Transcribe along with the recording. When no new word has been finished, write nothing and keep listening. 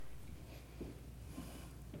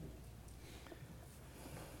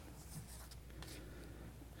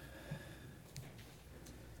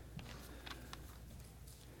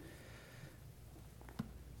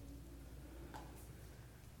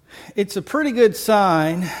it's a pretty good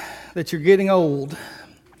sign that you're getting old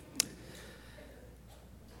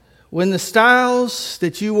when the styles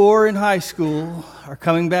that you wore in high school are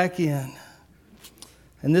coming back in.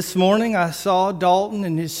 And this morning I saw Dalton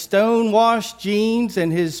in his stone-washed jeans and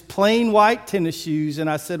his plain white tennis shoes, and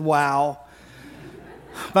I said, wow,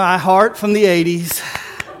 my heart from the 80s.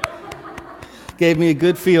 Gave me a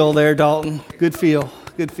good feel there, Dalton. Good feel.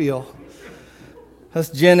 Us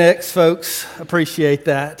Gen X folks appreciate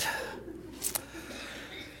that.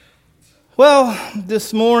 Well,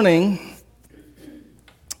 this morning,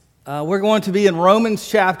 we're going to be in Romans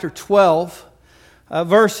chapter 12,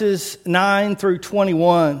 verses 9 through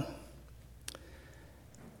 21.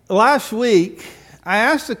 Last week, I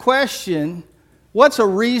asked the question, what's a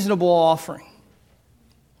reasonable offering?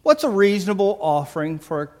 What's a reasonable offering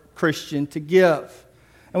for a Christian to give?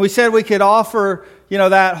 And we said we could offer,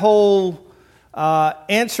 that whole,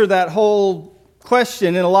 answer that whole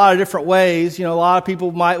question in a lot of different ways. A lot of people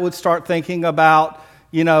would start thinking about,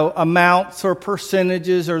 amounts or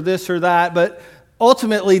percentages or this or that. But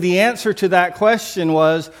ultimately, the answer to that question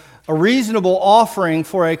was a reasonable offering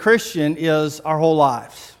for a Christian is our whole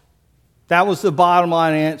lives. That was the bottom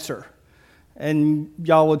line answer. And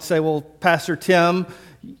y'all would say, well, Pastor Tim,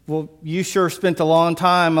 you sure spent a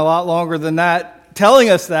lot longer than that, telling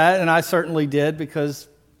us that, and I certainly did because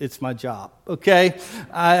it's my job, okay?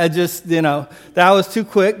 I just, that was too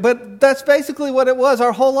quick, but that's basically what it was,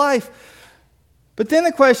 our whole life. But then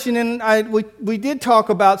the question, and we did talk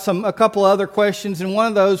about a couple other questions, and one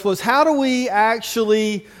of those was, how do we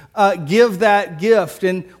actually give that gift?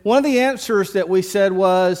 And one of the answers that we said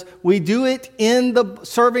was, we do it in the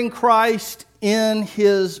serving Christ in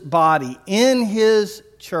His body, in His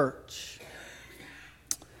church.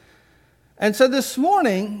 And so this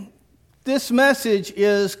morning, this message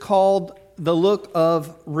is called The Look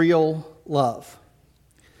of Real Love.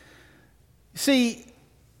 See,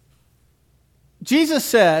 Jesus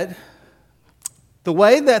said the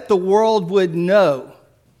way that the world would know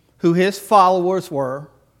who His followers were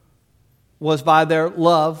was by their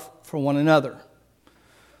love for one another.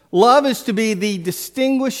 Love is to be the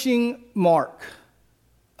distinguishing mark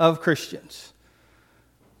of Christians.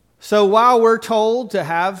 So while we're told to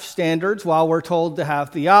have standards, while we're told to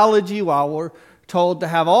have theology, while we're told to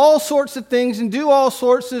have all sorts of things and do all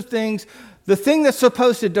sorts of things, the thing that's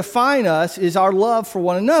supposed to define us is our love for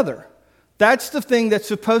one another. That's the thing that's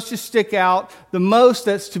supposed to stick out the most.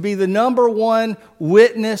 That's to be the number one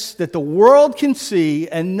witness that the world can see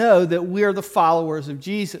and know that we're the followers of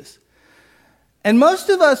Jesus. And most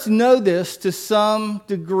of us know this to some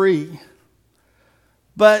degree.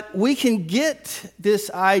 But we can get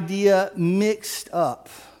this idea mixed up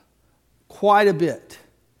quite a bit.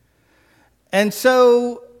 And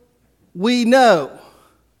so we know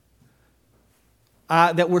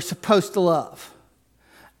that we're supposed to love.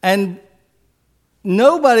 And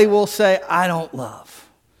nobody will say, I don't love.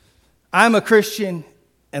 I'm a Christian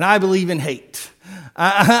and I believe in hate.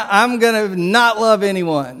 I'm going to not love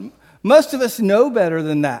anyone. Most of us know better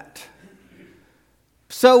than that.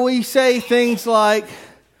 So we say things like,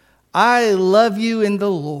 I love you in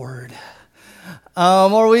the Lord.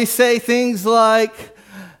 Or we say things like,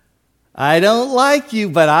 I don't like you,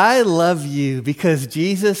 but I love you because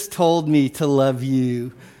Jesus told me to love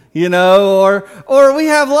you. Or we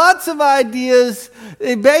have lots of ideas.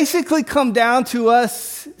 They basically come down to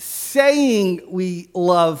us saying we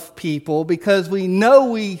love people because we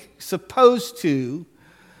know we're supposed to,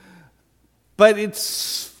 but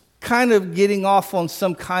it's kind of getting off on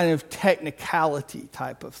some kind of technicality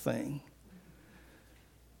type of thing.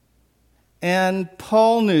 And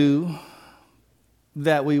Paul knew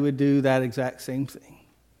that we would do that exact same thing.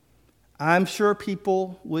 I'm sure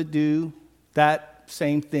people would do that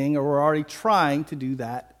same thing or were already trying to do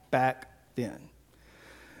that back then.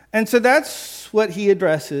 And so that's what he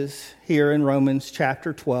addresses here in Romans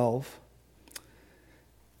chapter 12.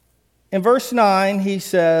 In verse 9, he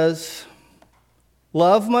says,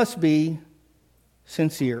 love must be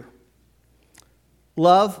sincere.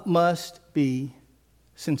 Love must be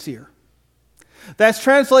sincere. That's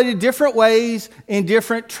translated different ways in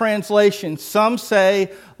different translations. Some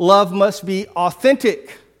say love must be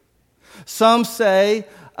authentic. Some say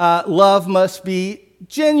love must be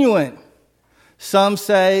genuine. Some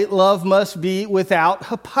say love must be without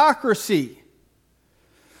hypocrisy.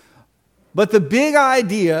 But the big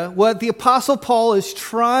idea, what the Apostle Paul is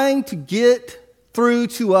trying to get through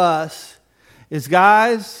to us is,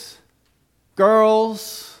 guys,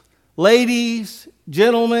 girls, ladies,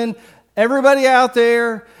 gentlemen, everybody out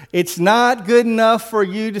there, it's not good enough for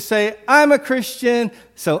you to say, I'm a Christian,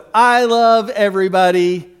 so I love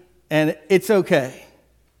everybody, and it's okay.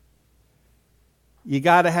 you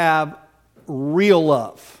got to have real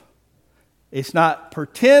love. It's not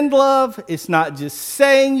pretend love. It's not just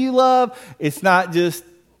saying you love. It's not just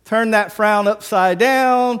turn that frown upside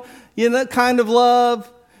down, kind of love.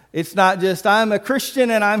 It's not just I'm a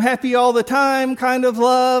Christian and I'm happy all the time kind of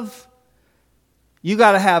love. You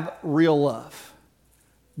got to have real love.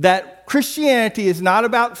 That Christianity is not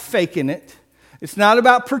about faking it. It's not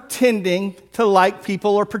about pretending to like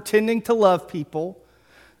people or pretending to love people.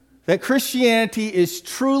 That Christianity is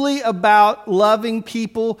truly about loving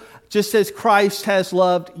people just as Christ has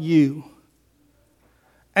loved you.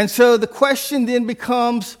 And so the question then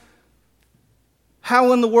becomes,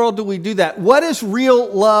 how in the world do we do that? What does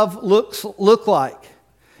real love look like?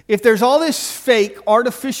 If there's all this fake,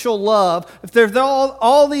 artificial love, if there's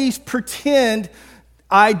all these pretend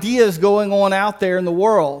ideas going on out there in the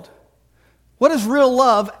world, what does real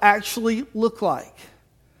love actually look like?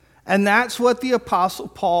 And that's what the Apostle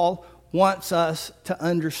Paul wants us to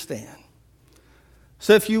understand.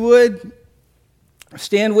 So if you would,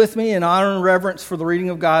 stand with me in honor and reverence for the reading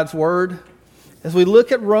of God's Word as we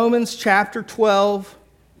look at Romans chapter 12,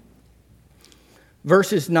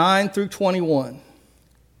 verses 9 through 21.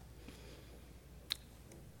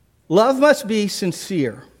 Love must be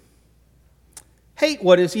sincere. Hate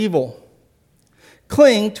what is evil.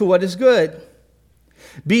 Cling to what is good.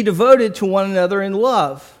 Be devoted to one another in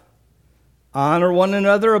love. Honor one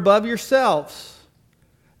another above yourselves.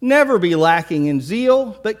 Never be lacking in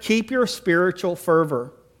zeal, but keep your spiritual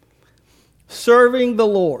fervor. Serving the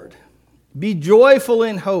Lord. Be joyful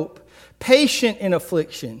in hope, patient in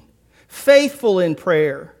affliction, faithful in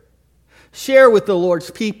prayer. Share with the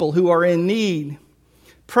Lord's people who are in need.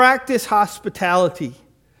 Practice hospitality.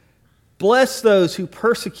 Bless those who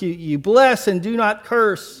persecute you. Bless and do not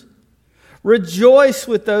curse. Rejoice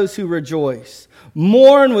with those who rejoice.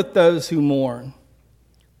 Mourn with those who mourn.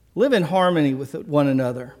 Live in harmony with one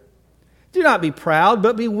another. Do not be proud,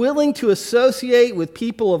 but be willing to associate with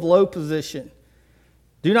people of low position.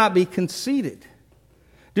 Do not be conceited.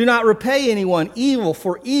 Do not repay anyone evil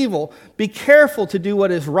for evil. Be careful to do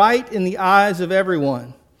what is right in the eyes of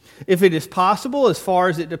everyone. If it is possible, as far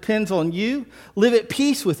as it depends on you, live at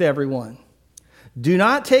peace with everyone. Do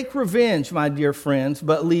not take revenge, my dear friends,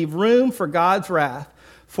 but leave room for God's wrath.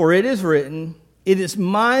 For it is written, "It is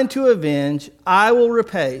mine to avenge, I will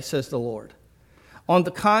repay," says the Lord. On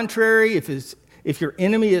the contrary, if your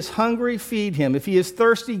enemy is hungry, feed him. If he is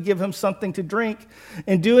thirsty, give him something to drink.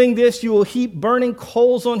 In doing this, you will heap burning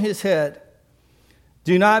coals on his head.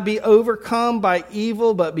 Do not be overcome by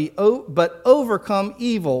evil, but overcome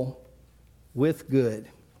evil with good.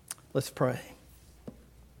 Let's pray.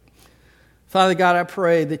 Father God, I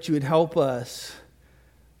pray that you would help us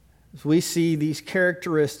as we see these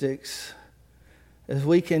characteristics, as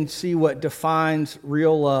we can see what defines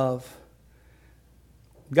real love.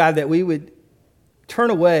 God, that we would turn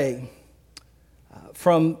away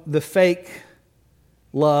from the fake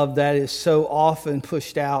love that is so often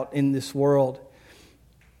pushed out in this world,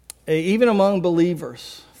 even among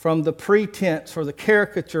believers, from the pretense or the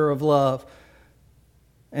caricature of love,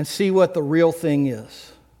 and see what the real thing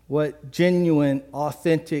is, what genuine,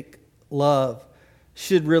 authentic love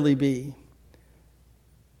should really be.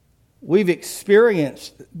 We've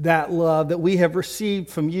experienced that love that we have received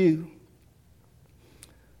from you.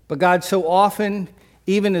 But God, so often,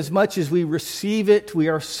 even as much as we receive it, we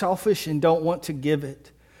are selfish and don't want to give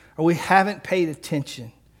it, or we haven't paid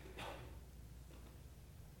attention.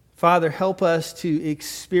 Father, help us to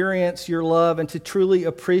experience your love and to truly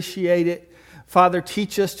appreciate it. Father,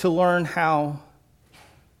 teach us to learn how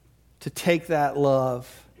to take that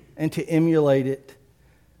love and to emulate it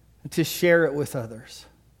and to share it with others.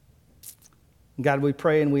 God, we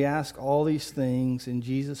pray and we ask all these things in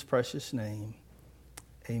Jesus' precious name.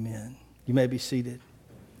 Amen. You may be seated.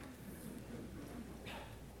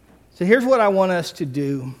 So here's what I want us to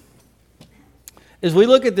do. As we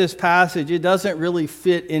look at this passage, it doesn't really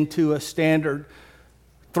fit into a standard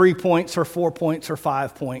 3 points or 4 points or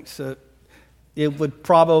 5 points. It would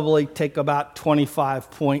probably take about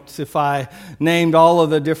 25 points if I named all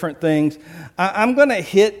of the different things. I'm going to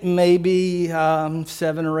hit maybe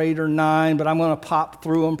 7 or 8 or 9, but I'm going to pop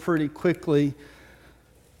through them pretty quickly.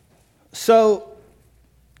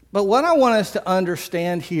 But what I want us to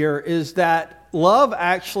understand here is that love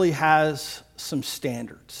actually has some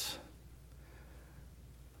standards.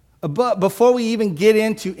 But before we even get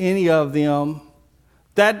into any of them,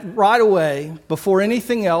 that right away, before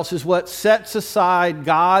anything else, is what sets aside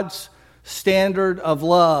God's standard of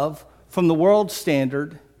love from the world's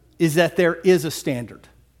standard, is that there is a standard.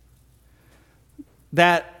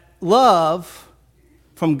 That love,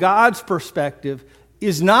 from God's perspective,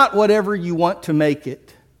 is not whatever you want to make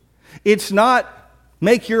it. It's not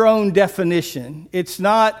make your own definition. It's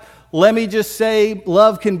not, let me just say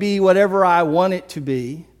love can be whatever I want it to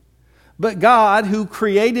be. But God, who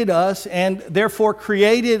created us and therefore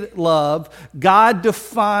created love, God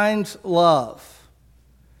defines love.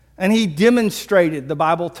 And He demonstrated, the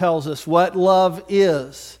Bible tells us, what love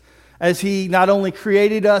is. As He not only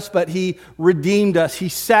created us, but He redeemed us. He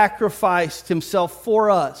sacrificed Himself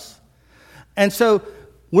for us. And so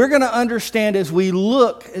we're going to understand as we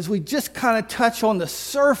just kind of touch on the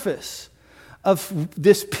surface of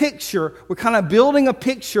this picture, we're kind of building a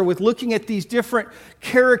picture with looking at these different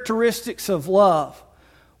characteristics of love,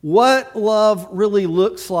 what love really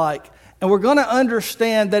looks like. And we're going to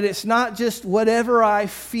understand that it's not just whatever I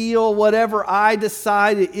feel, whatever I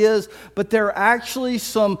decide it is, but there are actually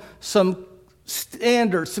some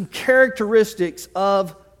standards, some characteristics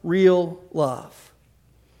of real love.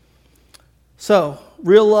 So,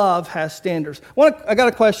 real love has standards. I got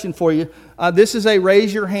a question for you. This is a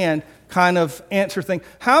raise your hand kind of answer thing.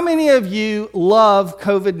 How many of you love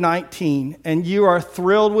COVID-19 and you are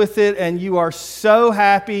thrilled with it and you are so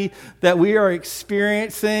happy that we are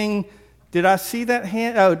experiencing... Did I see that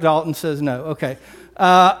hand? Oh, Dalton says no. Okay.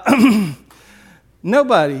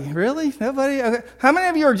 Nobody. Really? Nobody? Okay. How many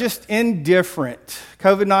of you are just indifferent?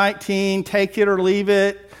 COVID-19, take it or leave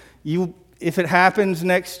it. If it happens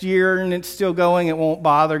next year and it's still going, it won't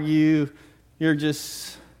bother you. You're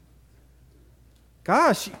just...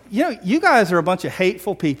 Gosh, you guys are a bunch of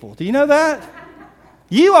hateful people. Do you know that?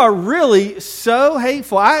 You are really so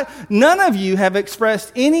hateful. None of you have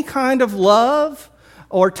expressed any kind of love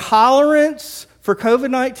or tolerance for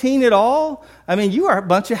COVID-19 at all. I mean, you are a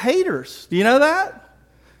bunch of haters. Do you know that?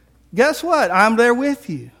 Guess what? I'm there with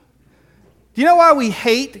you. Do you know why we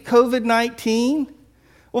hate COVID-19?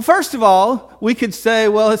 Well, first of all, we could say,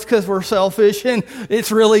 well, it's because we're selfish and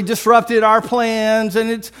it's really disrupted our plans and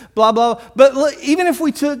it's blah, blah. But look, even if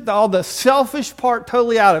we took all the selfish part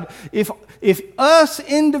totally out of it, if us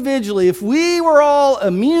individually, if we were all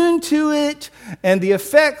immune to it and the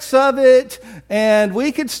effects of it, and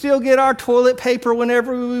we could still get our toilet paper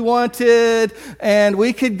whenever we wanted, and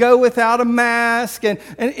we could go without a mask, and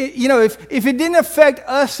if it didn't affect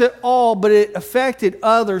us at all, but it affected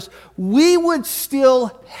others, we would still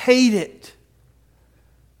hate it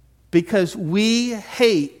because we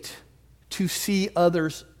hate to see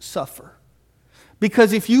others suffer.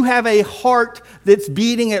 Because if you have a heart that's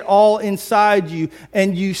beating at all inside you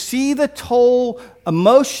and you see the toll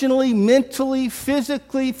emotionally, mentally,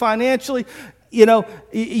 physically, financially,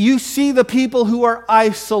 you see the people who are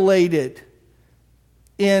isolated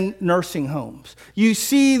in nursing homes. You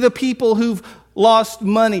see the people who've lost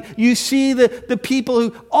money. You see the people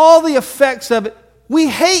who, all the effects of it. We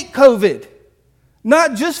hate COVID.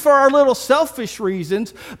 Not just for our little selfish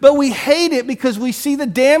reasons, but we hate it because we see the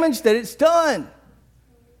damage that it's done.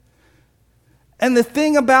 And the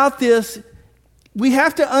thing about this, we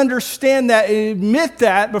have to understand that and admit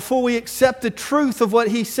that before we accept the truth of what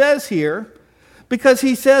he says here. Because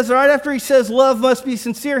he says, right after he says love must be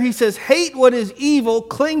sincere, he says, hate what is evil,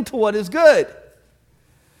 cling to what is good.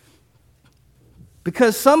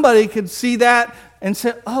 Because somebody could see that and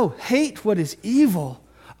say, oh, hate what is evil.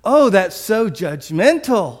 Oh, that's so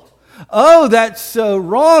judgmental. Oh, that's so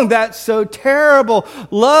wrong. That's so terrible.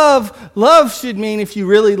 Love should mean if you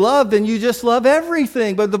really love, then you just love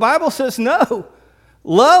everything. But the Bible says no.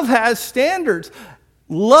 Love has standards.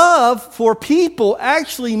 Love for people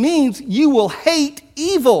actually means you will hate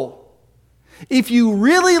evil. If you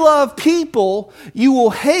really love people, you will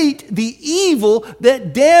hate the evil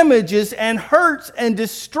that damages and hurts and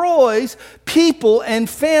destroys people and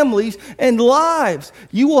families and lives.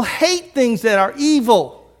 You will hate things that are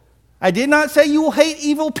evil. I did not say you will hate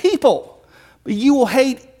evil people, but you will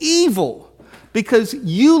hate evil because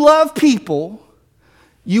you love people.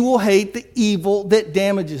 You will hate the evil that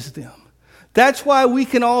damages them. That's why we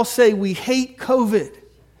can all say we hate COVID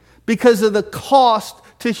because of the cost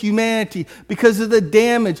to humanity, because of the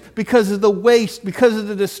damage, because of the waste, because of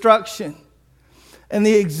the destruction. And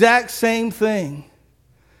the exact same thing,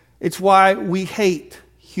 it's why we hate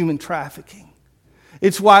human trafficking.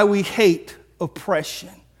 It's why we hate oppression.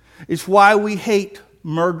 It's why we hate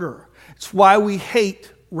murder. It's why we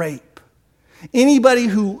hate rape. Anybody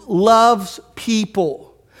who loves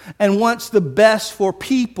people and wants the best for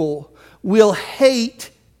people will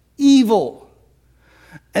hate evil.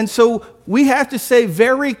 And so we have to say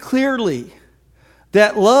very clearly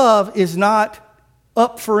that love is not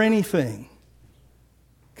up for anything.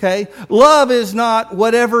 Okay? Love is not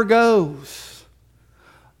whatever goes.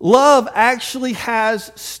 Love actually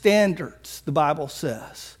has standards, the Bible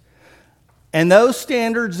says. And those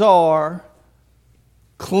standards are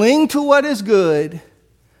cling to what is good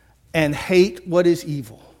and hate what is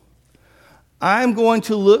evil. I'm going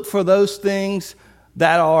to look for those things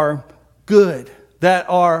that are good, that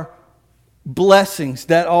are blessings,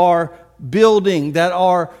 that are building, that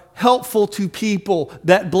are helpful to people,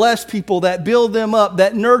 that bless people, that build them up,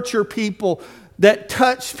 that nurture people, that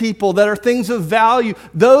touch people, that are things of value.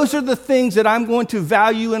 Those are the things that I'm going to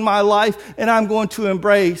value in my life and I'm going to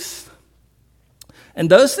embrace. And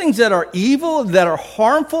those things that are evil, that are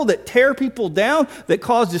harmful, that tear people down, that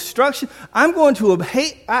cause destruction, I'm going to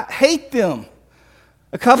hate them.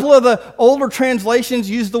 A couple of the older translations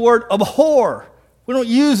use the word abhor. We don't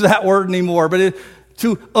use that word anymore, but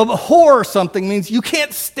to abhor something means you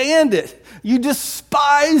can't stand it. You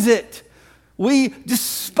despise it. We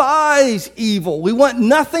despise evil. We want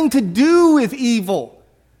nothing to do with evil.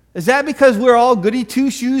 Is that because we're all goody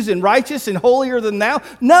two-shoes and righteous and holier than thou?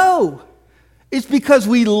 No. It's because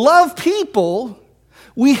we love people.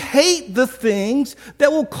 We hate the things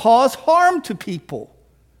that will cause harm to people.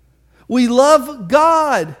 We love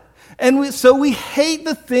God. And so we hate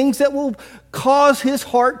the things that will cause his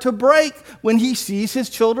heart to break when he sees his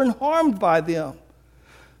children harmed by them.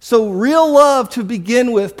 So real love to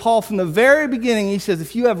begin with, Paul, from the very beginning, he says,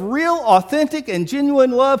 if you have real, authentic, and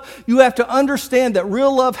genuine love, you have to understand that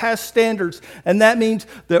real love has standards. And that means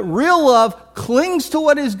that real love clings to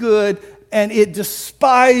what is good and it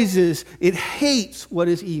despises, it hates what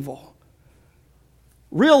is evil.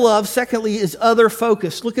 Real love, secondly, is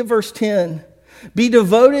other-focused. Look at verse 10. Be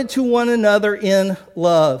devoted to one another in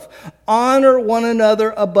love. Honor one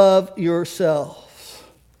another above yourselves.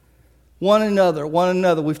 One another.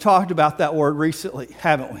 We've talked about that word recently,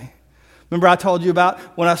 haven't we? Remember I told you about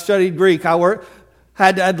when I studied Greek,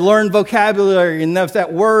 I'd learned vocabulary, and there's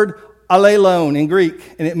that word alelon in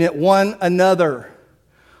Greek, and it meant one another.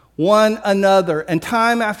 One another. And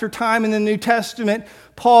time after time in the New Testament,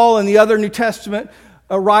 Paul and the other New Testament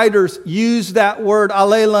writers use that word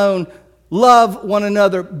alelon. Love one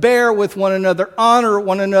another, bear with one another, honor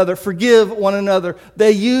one another, forgive one another.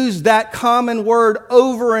 They use that common word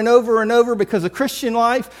over and over and over because the Christian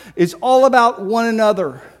life is all about one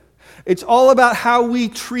another. It's all about how we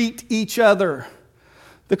treat each other.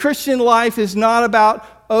 The Christian life is not about,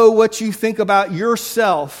 what you think about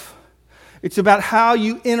yourself. It's about how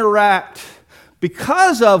you interact.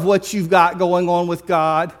 Because of what you've got going on with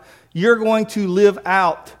God, you're going to live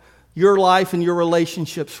out your life and your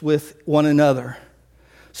relationships with one another.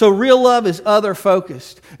 So real love is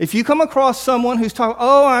other-focused. If you come across someone who's talking,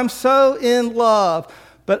 I'm so in love,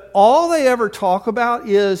 but all they ever talk about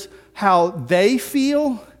is how they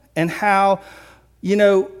feel and how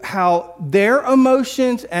their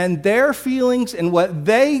emotions and their feelings and what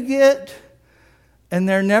they get, and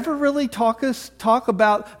they're never really talk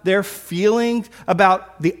about their feelings,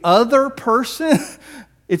 about the other person.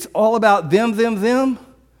 It's all about them.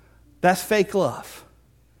 That's fake love.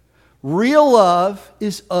 Real love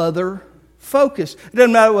is other-focused. It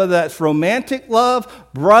doesn't matter whether that's romantic love,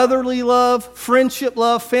 brotherly love, friendship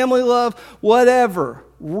love, family love, whatever.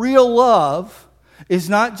 Real love is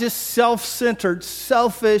not just self-centered,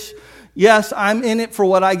 selfish. Yes, I'm in it for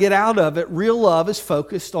what I get out of it. Real love is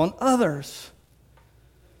focused on others.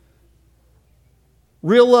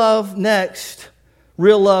 Real love, next.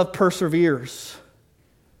 Real love perseveres.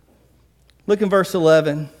 Look in verse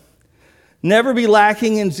 11. Never be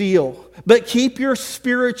lacking in zeal, but keep your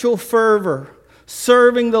spiritual fervor,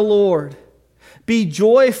 serving the Lord. Be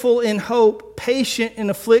joyful in hope, patient in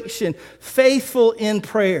affliction, faithful in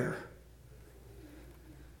prayer.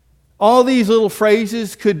 All these little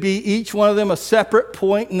phrases could be each one of them a separate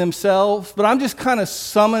point in themselves, but I'm just kind of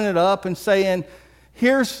summing it up and saying,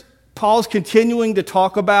 here's Paul's continuing to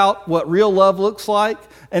talk about what real love looks like.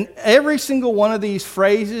 And every single one of these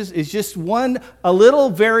phrases is just a little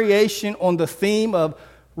variation on the theme of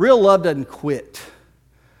real love doesn't quit.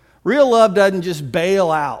 Real love doesn't just bail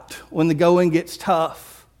out when the going gets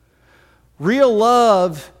tough. Real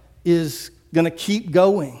love is going to keep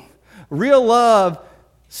going. Real love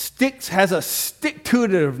has a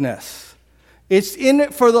stick-to-itiveness. It's in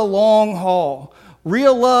it for the long haul.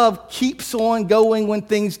 Real love keeps on going when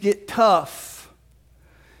things get tough.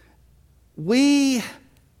 We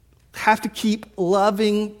have to keep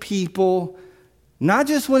loving people, not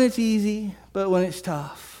just when it's easy, but when it's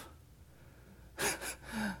tough.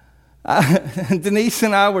 Denise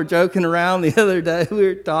and I were joking around the other day. We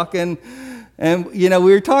were talking, and we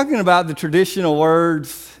were talking about the traditional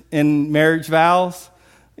words in marriage vows,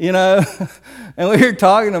 and we were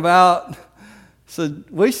talking about, so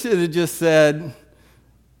we should have just said,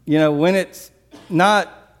 when it's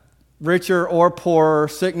not richer or poorer,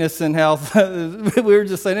 sickness and health. We were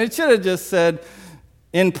just saying, it should have just said,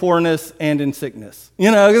 in poorness and in sickness.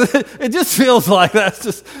 It just feels like that's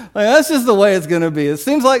just the way it's going to be. It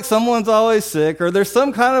seems like someone's always sick, or there's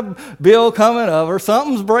some kind of bill coming up, or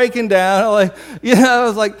something's breaking down.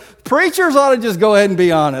 It's like preachers ought to just go ahead and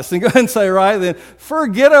be honest and go ahead and say, right then,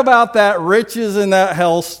 forget about that riches and that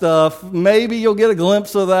health stuff. Maybe you'll get a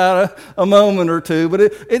glimpse of that a moment or two, but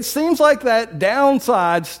it seems like that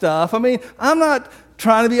downside stuff. I mean, I'm not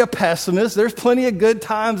trying to be a pessimist. There's plenty of good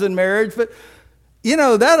times in marriage, but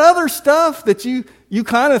that other stuff that you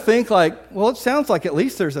kind of think like, well, it sounds like at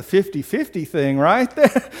least there's a 50-50 thing right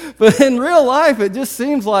there. But in real life, it just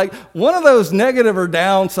seems like one of those negative or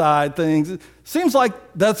downside things. It seems like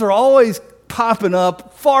that they're always popping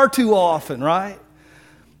up far too often, right?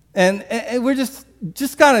 And we're just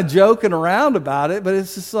kind of joking around about it, but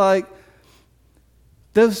it's just like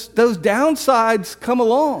those downsides come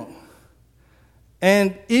along.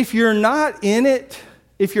 And if you're not in it,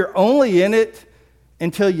 if you're only in it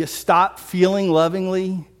until you stop feeling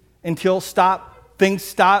lovingly, until things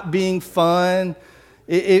stop being fun.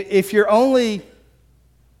 If you're only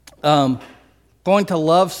going to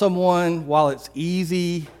love someone while it's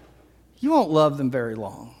easy, you won't love them very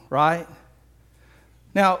long, right?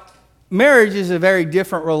 Now, marriage is a very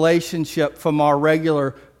different relationship from our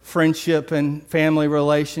regular friendship and family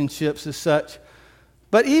relationships as such.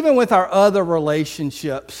 But even with our other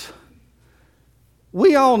relationships,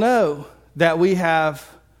 we all know that we have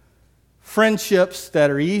friendships that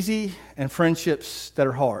are easy and friendships that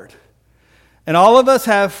are hard. And all of us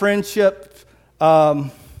have friendship,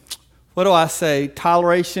 toleration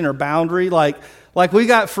or boundary. Like we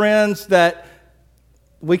got friends that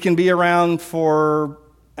we can be around for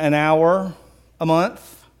an hour a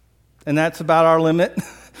month, and that's about our limit.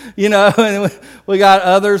 And we got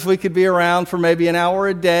others we could be around for maybe an hour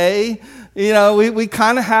a day. We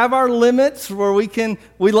kind of have our limits where we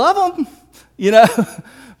love them.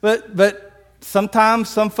 But sometimes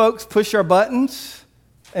some folks push our buttons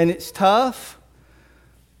and it's tough.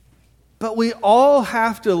 But we all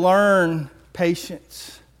have to learn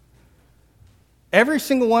patience. Every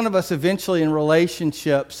single one of us eventually in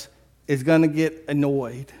relationships is going to get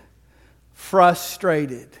annoyed,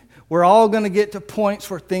 frustrated. We're all going to get to points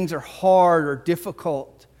where things are hard or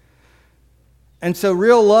difficult. And so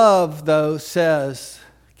real love, though, says,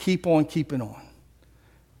 keep on keeping on.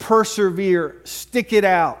 Persevere, stick it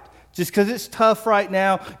out. Just because it's tough right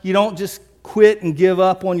now, you don't just quit and give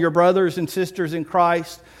up on your brothers and sisters in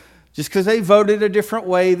Christ. Just because they voted a different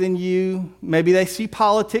way than you. Maybe they see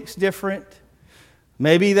politics different.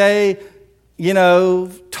 Maybe they,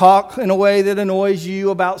 talk in a way that annoys you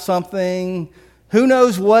about something. Who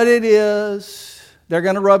knows what it is? They're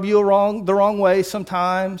going to rub you the wrong way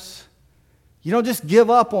sometimes. You don't just give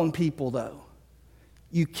up on people, though.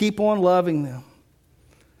 You keep on loving them.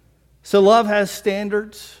 So love has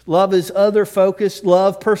standards. Love is other-focused.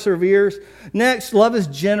 Love perseveres. Next, love is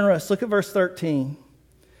generous. Look at verse 13.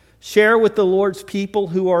 Share with the Lord's people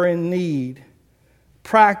who are in need.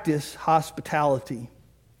 Practice hospitality.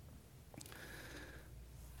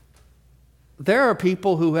 There are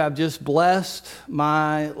people who have just blessed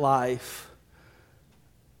my life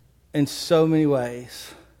in so many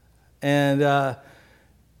ways. And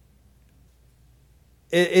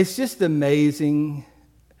it's just amazing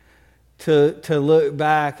to look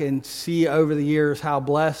back and see over the years how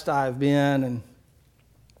blessed I've been. And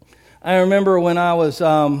I remember when I was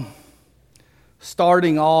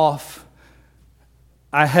starting off,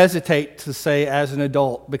 I hesitate to say as an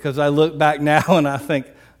adult because I look back now and I think,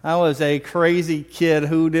 I was a crazy kid.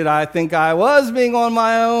 Who did I think I was being on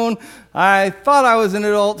my own? I thought I was an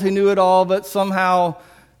adult who knew it all, but somehow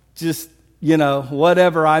just,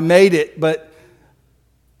 whatever, I made it.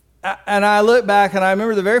 And I look back and I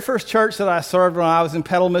remember the very first church that I served when I was in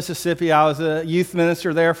Petal, Mississippi. I was a youth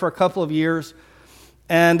minister there for a couple of years.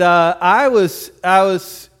 And I was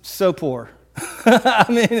so poor. I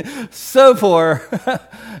mean, so poor.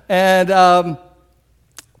 And,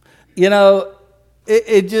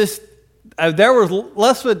 it just,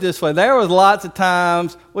 let's put it this way, there was lots of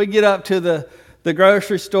times we'd get up to the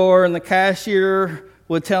grocery store and the cashier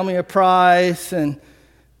would tell me a price, and,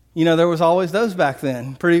 there was always those back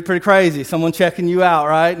then. Pretty crazy. Someone checking you out,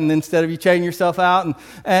 right? And instead of you checking yourself out,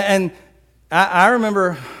 and I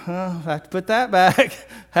remember, I have to put that back.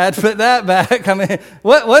 Had to put that back. I mean, it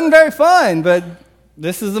wasn't very fun, but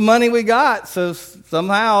this is the money we got, so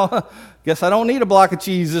somehow, guess I don't need a block of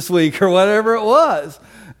cheese this week or whatever it was.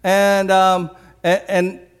 And I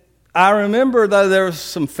remember, though, there was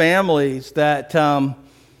some families that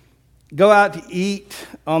go out to eat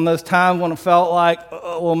on those times when it felt like,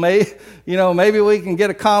 maybe we can get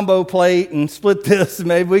a combo plate and split this.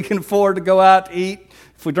 Maybe we can afford to go out to eat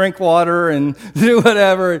if we drink water and do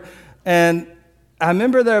whatever. And I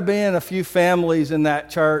remember there being a few families in that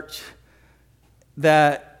church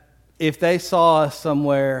that if they saw us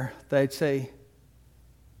somewhere, they'd say,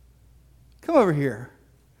 come over here.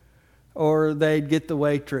 Or they'd get the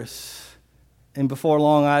waitress. And before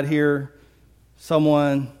long, I'd hear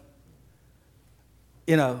someone,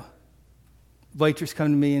 waitress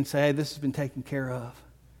come to me and say, hey, this has been taken care of.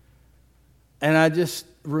 And I just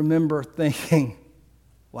remember thinking,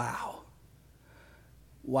 wow.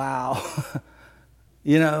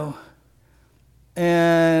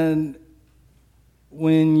 And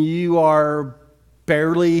when you are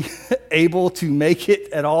barely able to make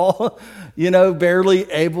it at all, barely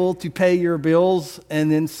able to pay your bills,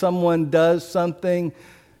 and then someone does something,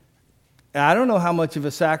 I don't know how much of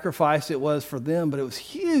a sacrifice it was for them, but it was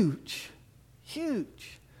huge.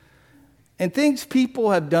 And things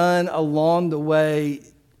people have done along the way,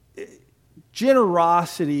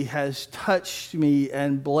 generosity has touched me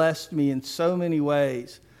and blessed me in so many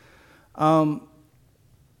ways. And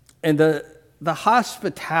the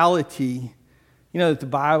hospitality, that the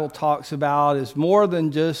Bible talks about is more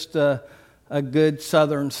than just a good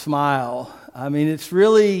Southern smile. I mean, it's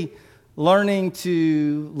really learning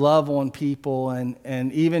to love on people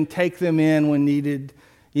and even take them in when needed.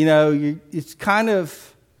 It's kind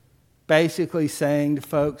of basically saying to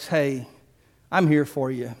folks, hey, I'm here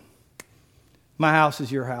for you. My house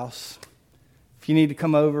is your house. If you need to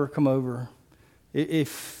come over, come over.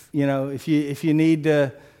 If you need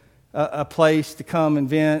a place to come and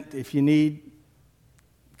vent, if you need,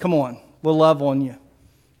 come on, we'll love on you.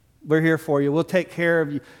 We're here for you. We'll take care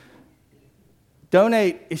of you.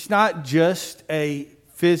 Donate, it's not just a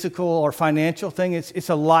physical or financial thing, it's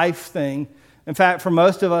a life thing. In fact, for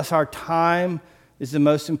most of us, our time is the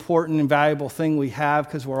most important and valuable thing we have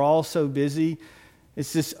because we're all so busy.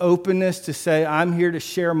 It's this openness to say, I'm here to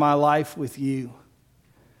share my life with you.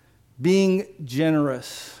 Being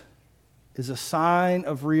generous is a sign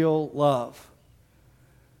of real love.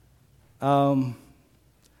 I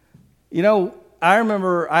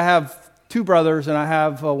remember I have two brothers and I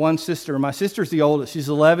have one sister. My sister's the oldest. She's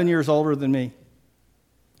 11 years older than me.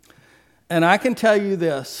 And I can tell you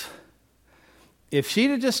this. If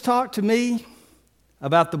she'd have just talked to me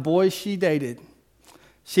about the boys she dated,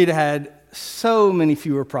 she'd have had so many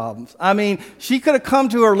fewer problems. I mean, she could have come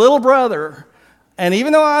to her little brother, and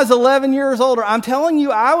even though I was 11 years older, I'm telling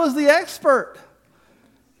you, I was the expert.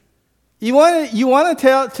 You want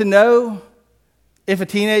to know if a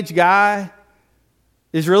teenage guy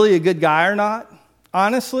is really a good guy or not,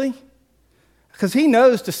 honestly? Because he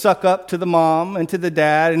knows to suck up to the mom and to the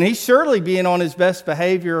dad, and he's surely being on his best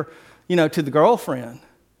behavior, to the girlfriend.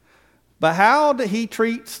 But how he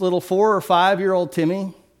treats little 4 or 5-year-old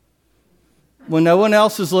Timmy when no one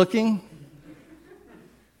else is looking,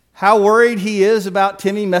 how worried he is about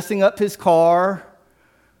Timmy messing up his car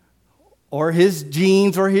or his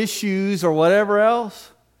jeans or his shoes or whatever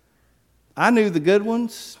else. I knew the good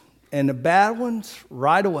ones and the bad ones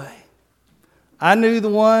right away. I knew the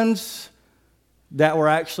ones that were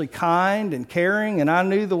actually kind and caring, and I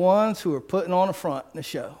knew the ones who were putting on a front in the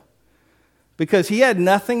show. Because he had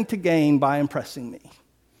nothing to gain by impressing me.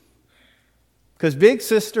 Because big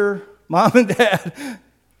sister, mom and dad,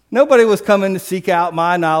 nobody was coming to seek out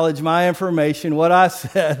my knowledge, my information, what I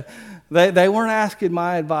said. They weren't asking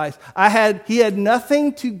my advice. He had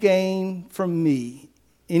nothing to gain from me,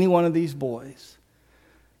 any one of these boys.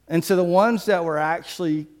 And so the ones that were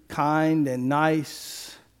actually kind and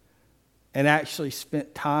nice and actually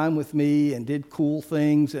spent time with me and did cool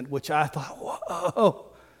things, and which I thought, whoa,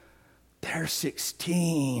 they're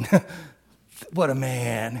 16. What a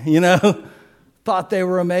man, thought they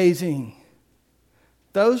were amazing.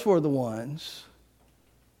 Those were the ones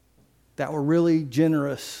that were really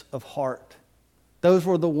generous of heart. Those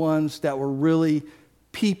were the ones that were really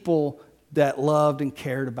people that loved and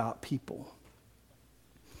cared about people.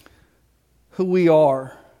 Who we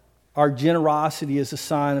are, our generosity is a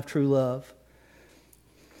sign of true love.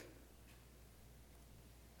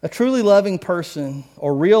 A truly loving person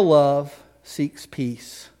or real love seeks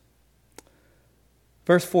peace.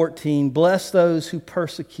 Verse 14, bless those who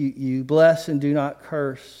persecute you. Bless and do not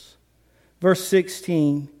curse. Verse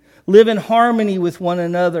 16, live in harmony with one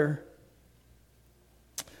another.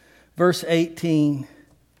 Verse 18,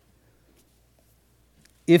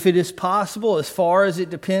 if it is possible, as far as it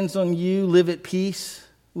depends on you, live at peace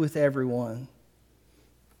with everyone.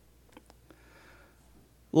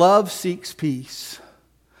 Love seeks peace.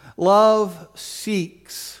 Love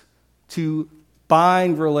seeks to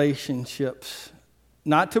bind relationships,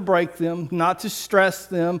 not to break them, not to stress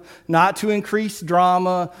them, not to increase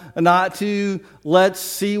drama, not to let's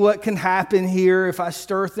see what can happen here if I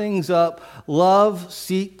stir things up. Love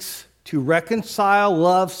seeks to reconcile.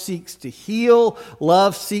 Love seeks to heal.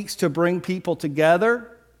 Love seeks to bring people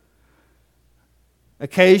together.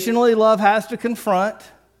 Occasionally, love has to confront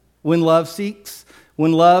when love sees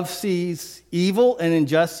evil and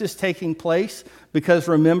injustice taking place. Because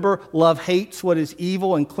remember, love hates what is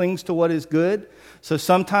evil and clings to what is good. So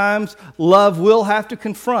sometimes love will have to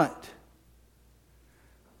confront.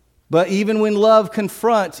 But even when love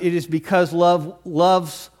confronts, it is because love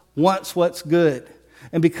wants what's good.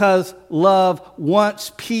 And because love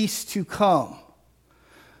wants peace to come.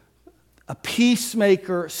 A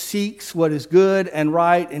peacemaker seeks what is good and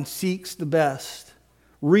right and seeks the best.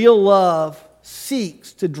 Real love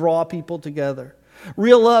seeks to draw people together.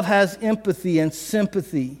 Real love has empathy and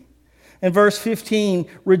sympathy. In verse 15,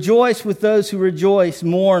 rejoice with those who rejoice,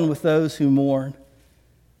 mourn with those who mourn.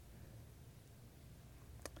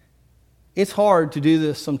 It's hard to do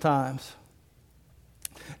this sometimes.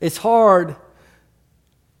 It's hard.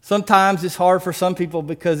 Sometimes it's hard for some people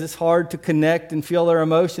because it's hard to connect and feel their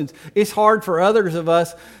emotions. It's hard for others of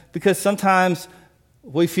us because sometimes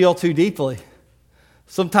we feel too deeply.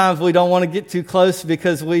 Sometimes we don't want to get too close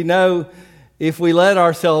because we know if we let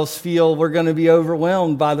ourselves feel, we're going to be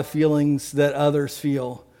overwhelmed by the feelings that others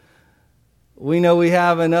feel. We know we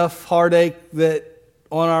have enough heartache that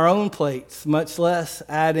on our own plates, much less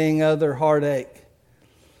adding other heartache.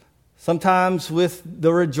 Sometimes with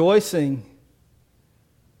the rejoicing,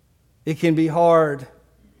 it can be hard.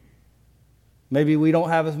 Maybe we don't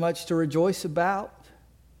have as much to rejoice about.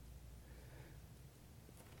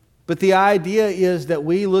 But the idea is that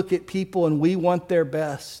we look at people and we want their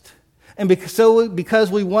best. And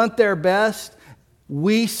because we want their best,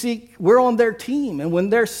 we're on their team. And when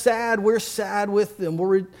they're sad, we're sad with them.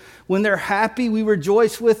 When they're happy, we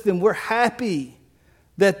rejoice with them. We're happy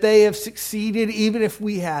that they have succeeded, even if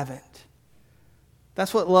we haven't.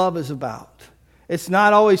 That's what love is about. It's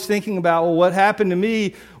not always thinking about, well, what happened to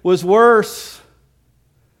me was worse.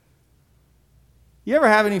 You ever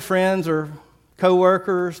have any friends or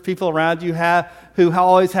coworkers, people around you who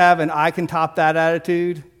always have an I can top that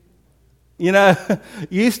attitude? You know,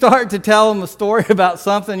 you start to tell them a story about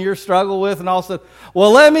something you're struggling with, and all of a sudden,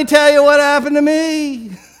 well, let me tell you what happened to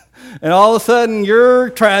me. And all of a sudden, your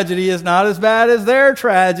tragedy is not as bad as their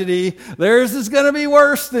tragedy. Theirs is going to be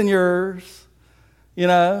worse than yours. You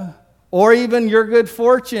know, or even your good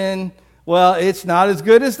fortune, well, it's not as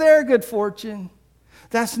good as their good fortune.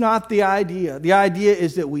 That's not the idea. The idea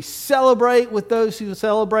is that we celebrate with those who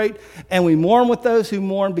celebrate, and we mourn with those who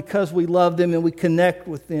mourn because we love them and we connect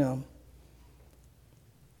with them.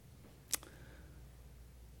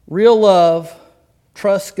 Real love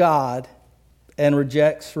trusts God and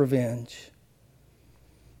rejects revenge.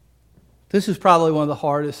 This is probably one of the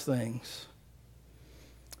hardest things.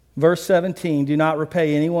 Verse 17, do not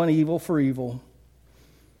repay anyone evil for evil.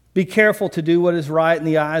 Be careful to do what is right in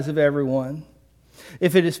the eyes of everyone.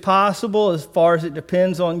 If it is possible, as far as it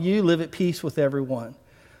depends on you, live at peace with everyone.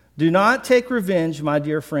 Do not take revenge, my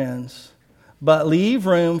dear friends, but leave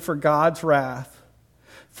room for God's wrath.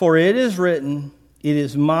 For it is written, it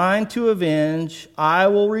is mine to avenge, I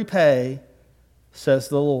will repay, says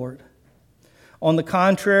the Lord. On the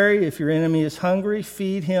contrary, if your enemy is hungry,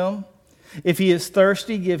 feed him. If he is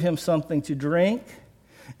thirsty, give him something to drink.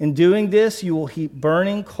 In doing this, you will heap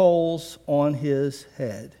burning coals on his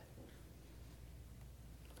head.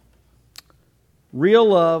 Real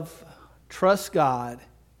love trusts God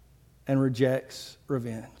and rejects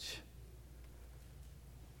revenge.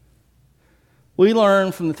 We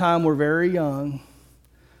learn from the time we're very young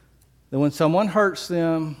that when someone hurts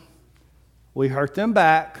them, we hurt them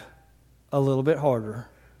back a little bit harder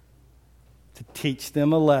to teach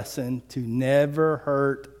them a lesson to never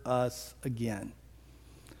hurt us again.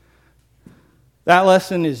 That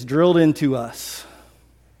lesson is drilled into us.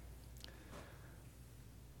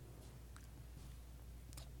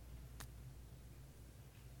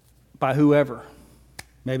 By whoever.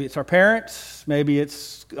 Maybe it's our parents, maybe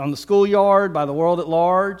it's on the schoolyard, by the world at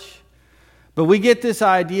large. But we get this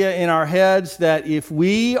idea in our heads that if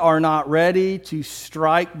we are not ready to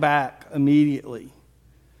strike back immediately,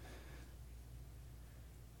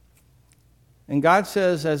 and God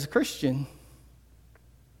says, as a Christian,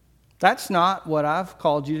 that's not what I've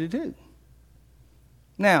called you to do.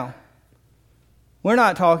 Now, we're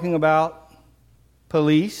not talking about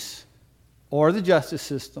police or the justice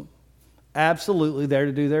system. Absolutely there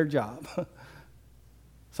to do their job.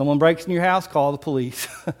 Someone breaks in your house, call the police.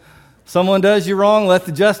 Someone does you wrong, let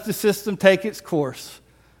the justice system take its course.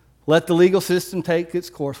 Let the legal system take its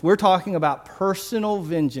course. We're talking about personal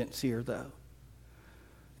vengeance here, though.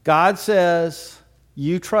 God says,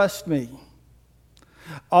 you trust me.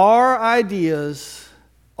 Our ideas,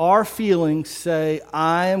 our feelings say,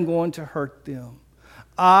 I am going to hurt them.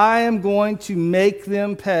 I am going to make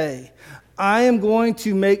them pay. I am going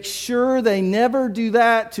to make sure they never do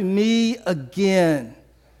that to me again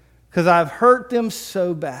because I've hurt them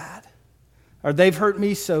so bad, or they've hurt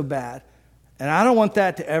me so bad, and I don't want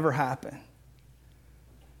that to ever happen.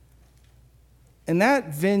 And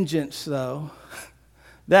that vengeance, though,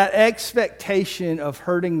 that expectation of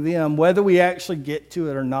hurting them, whether we actually get to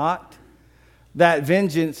it or not, that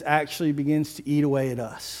vengeance actually begins to eat away at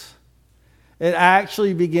us. It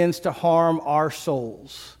actually begins to harm our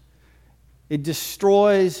souls. It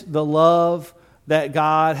destroys the love that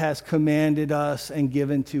God has commanded us and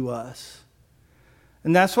given to us.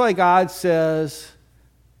 And that's why God says,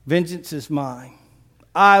 vengeance is mine.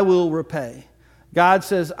 I will repay. God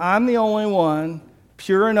says, I'm the only one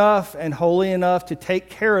pure enough and holy enough to take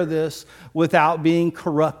care of this without being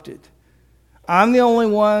corrupted. I'm the only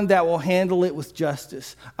one that will handle it with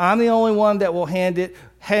justice. I'm the only one that will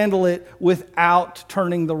handle it without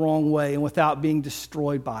turning the wrong way and without being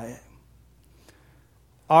destroyed by it.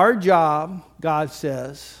 Our job, God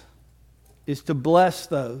says, is to bless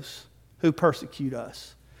those who persecute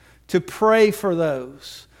us, to pray for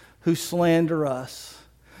those who slander us.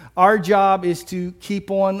 Our job is to keep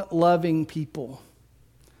on loving people.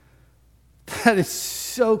 That is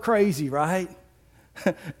so crazy, right?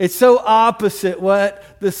 It's so opposite what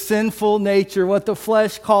the sinful nature, what the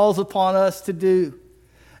flesh calls upon us to do.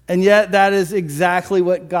 And yet that is exactly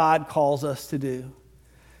what God calls us to do.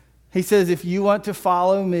 He says, if you want to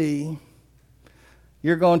follow me,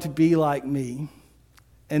 you're going to be like me.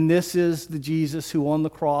 And this is the Jesus who on the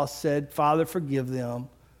cross said, Father, forgive them,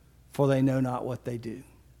 for they know not what they do.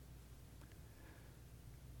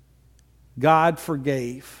 God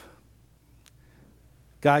forgave.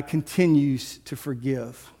 God continues to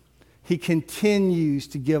forgive. He continues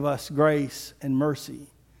to give us grace and mercy.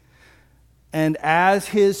 And as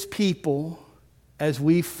His people, as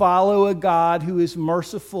we follow a God who is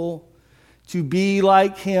merciful, to be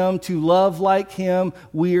like Him, to love like Him,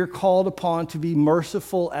 we are called upon to be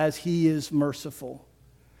merciful as He is merciful.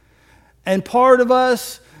 And part of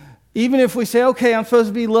us, even if we say, okay, I'm supposed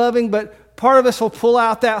to be loving, but part of us will pull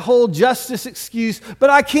out that whole justice excuse, but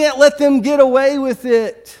I can't let them get away with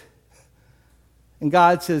it. And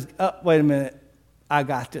God says, oh, wait a minute, I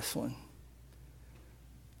got this one.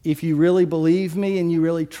 If you really believe me and you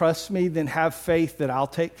really trust me, then have faith that I'll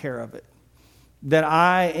take care of it. That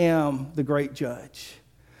I am the great judge.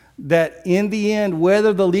 That in the end,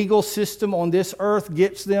 whether the legal system on this earth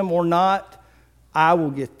gets them or not, I will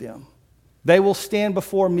get them. They will stand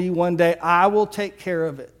before me one day. I will take care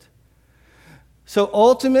of it. So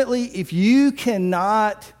ultimately, if you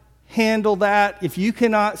cannot handle that, if you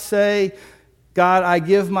cannot say, God, I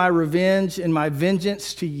give my revenge and my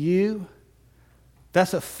vengeance to you,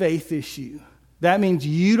 that's a faith issue. That means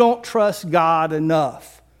you don't trust God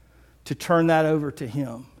enough to turn that over to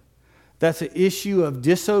Him. That's an issue of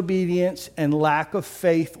disobedience and lack of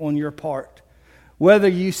faith on your part. Whether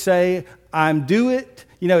you say, I'm due it,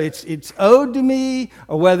 it's owed to me,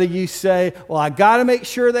 or whether you say, well, I got to make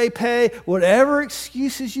sure they pay, whatever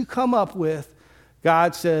excuses you come up with,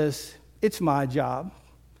 God says, it's my job.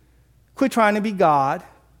 Quit trying to be God,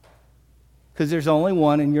 because there's only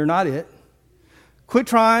one and you're not it. Quit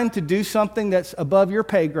trying to do something that's above your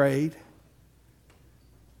pay grade.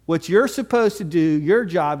 What you're supposed to do, your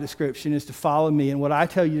job description, is to follow me. And what I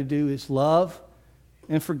tell you to do is love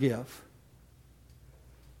and forgive.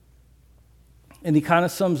 And he kind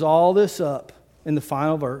of sums all this up in the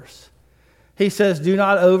final verse. He says, do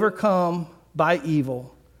not overcome by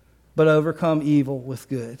evil, but overcome evil with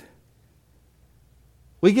good.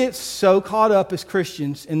 We get so caught up as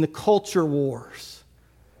Christians in the culture wars.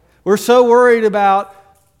 We're so worried about,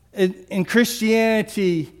 in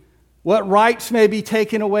Christianity, what rights may be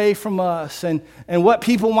taken away from us and what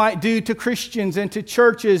people might do to Christians and to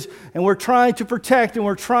churches. And we're trying to protect and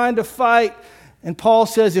we're trying to fight. And Paul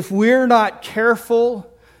says if we're not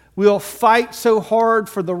careful, we'll fight so hard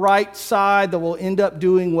for the right side that we'll end up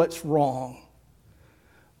doing what's wrong.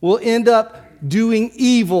 We'll end up doing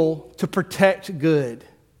evil to protect good.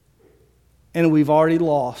 And we've already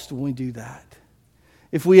lost when we do that.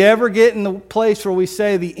 If we ever get in the place where we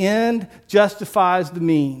say the end justifies the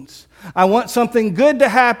means, I want something good to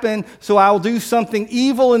happen, so I'll do something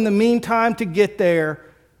evil in the meantime to get there,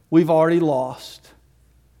 we've already lost.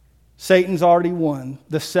 Satan's already won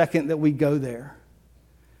the second that we go there.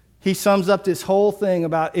 he sums up this whole thing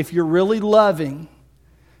about if you're really loving,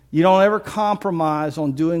 you don't ever compromise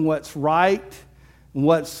on doing what's right,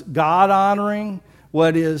 what's God-honoring,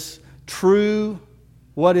 what is true,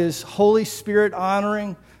 what is Holy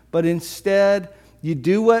Spirit-honoring, but instead you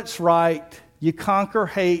do what's right. You conquer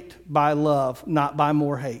hate by love, not by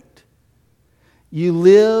more hate. You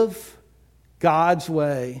live God's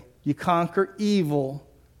way. You conquer evil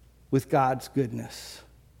with God's goodness.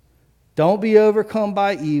 Don't be overcome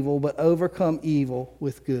by evil, but overcome evil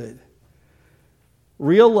with good.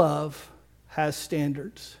 Real love has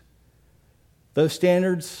standards. Those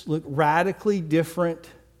standards look radically different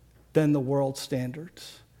than the world's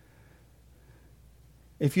standards.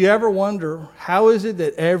 If you ever wonder, how is it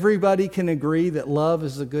that everybody can agree that love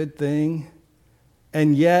is a good thing,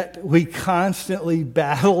 and yet we constantly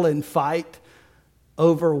battle and fight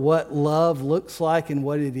over what love looks like and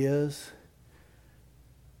what it is?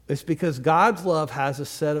 It's because God's love has a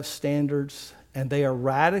set of standards, and they are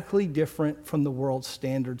radically different from the world's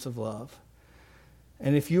standards of love.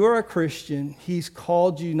 And if you are a Christian, He's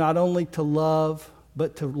called you not only to love,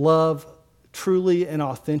 but to love truly and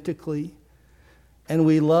authentically. And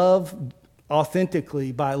we love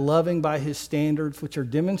authentically by loving by His standards, which are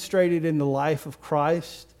demonstrated in the life of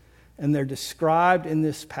Christ, and they're described in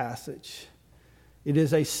this passage. It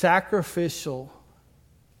is a sacrificial,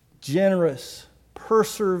 generous,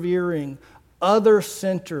 persevering,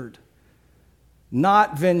 other-centered,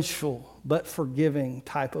 not vengeful, but forgiving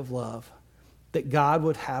type of love that God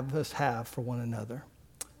would have us have for one another.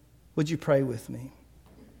 Would you pray with me?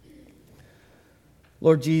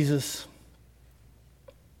 Lord Jesus,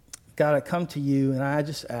 God, I come to you and I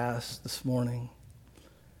just ask this morning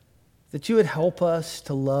that you would help us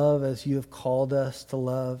to love as you have called us to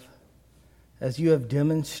love, as you have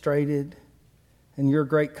demonstrated in your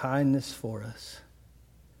great kindness for us.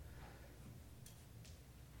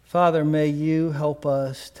 Father, may you help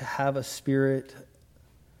us to have a spirit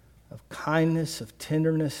of kindness, of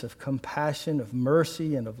tenderness, of compassion, of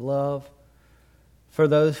mercy, and of love for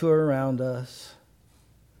those who are around us.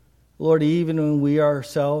 Lord, even when we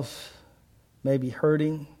ourselves may be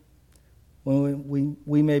hurting, when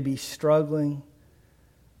we may be struggling,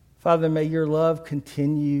 Father, may your love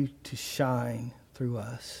continue to shine through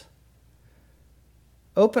us.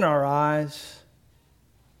 Open our eyes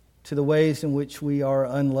to the ways in which we are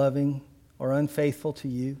unloving or unfaithful to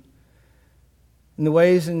you, in the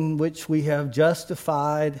ways in which we have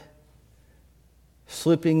justified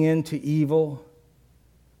slipping into evil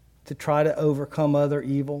to try to overcome other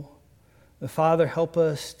evil. And Father, help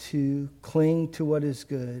us to cling to what is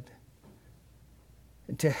good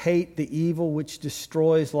and to hate the evil which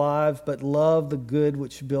destroys lives, but love the good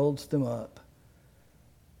which builds them up.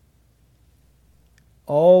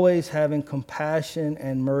 Always having compassion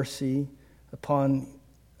and mercy upon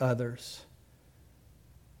others.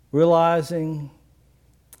 Realizing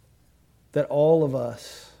that all of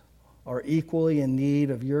us are equally in need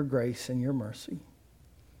of your grace and your mercy.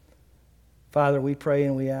 Father, we pray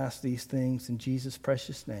and we ask these things in Jesus'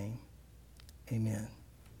 precious name. Amen.